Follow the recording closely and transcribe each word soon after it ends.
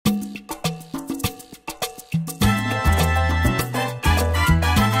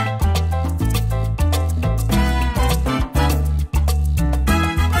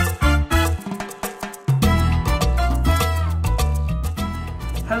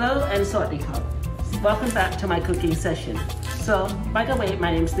Hello and Sawadee-Kap. Welcome back to my cooking session. So, by the way,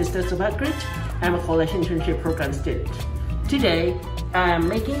 my name is Mr. Subhakrit. I'm a college internship program student. Today, I'm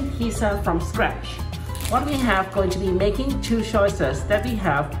making pizza from scratch. What we have going to be making two choices that we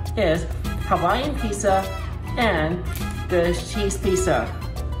have is Hawaiian pizza and the cheese pizza.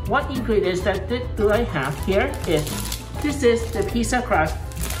 What ingredients that do I have here is, this is the pizza crust.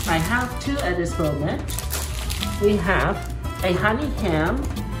 I have two at this moment. We have a honey ham,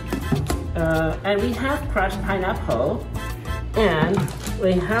 and we have crushed pineapple, and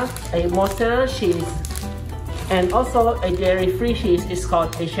we have a mozzarella cheese, and also a dairy-free cheese is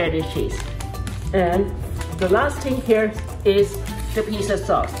called a cheddar cheese. And the last thing here is the pizza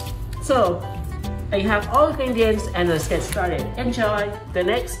sauce. So I have all ingredients and let's get started. Enjoy! The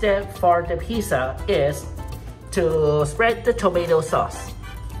next step for the pizza is to spread the tomato sauce.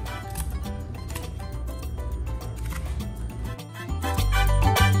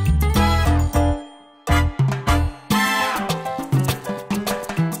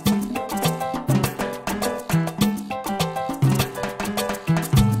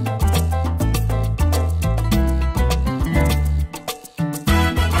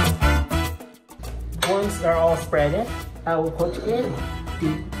 Once they're all spreaded, I will put in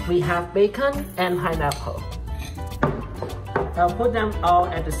we have bacon and pineapple. I'll put them all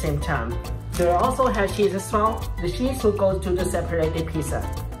at the same time. There also has cheese as well. The cheese will go to the separated pizza.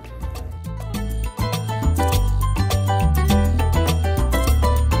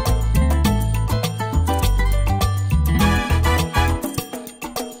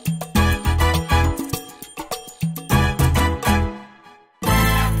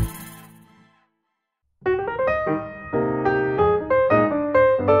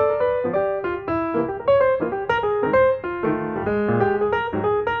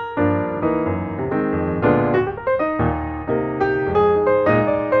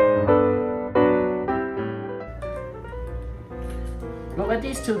 Look at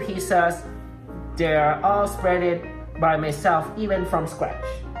these two pizzas. They're all spreaded by myself, even from scratch.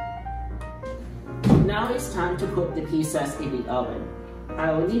 Now it's time to put the pizzas in the oven.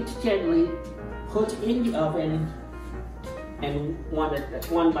 I will need to gently put in the oven and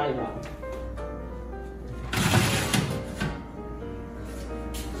one by one.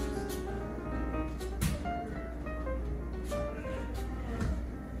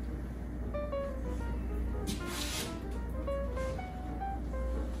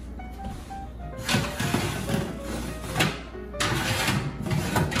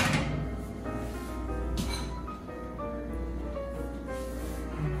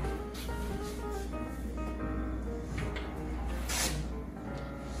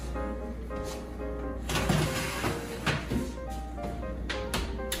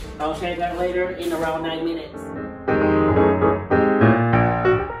 I'll check that later in around 9 minutes.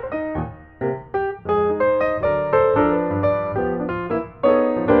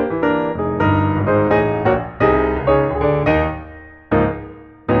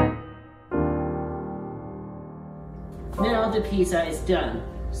 Now the pizza is done.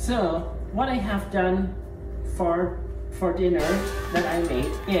 So what I have done for dinner that I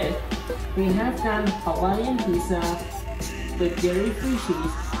made is we have done Hawaiian pizza with dairy-free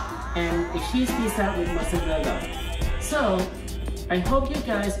cheese and a cheese pizza with mozzarella. So I hope you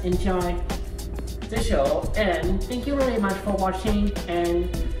guys enjoy the show, and thank you very much for watching, and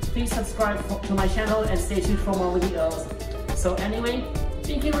please subscribe to my channel and stay tuned for more videos. So anyway,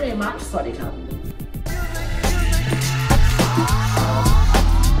 thank you very much. Sawadee-Kap.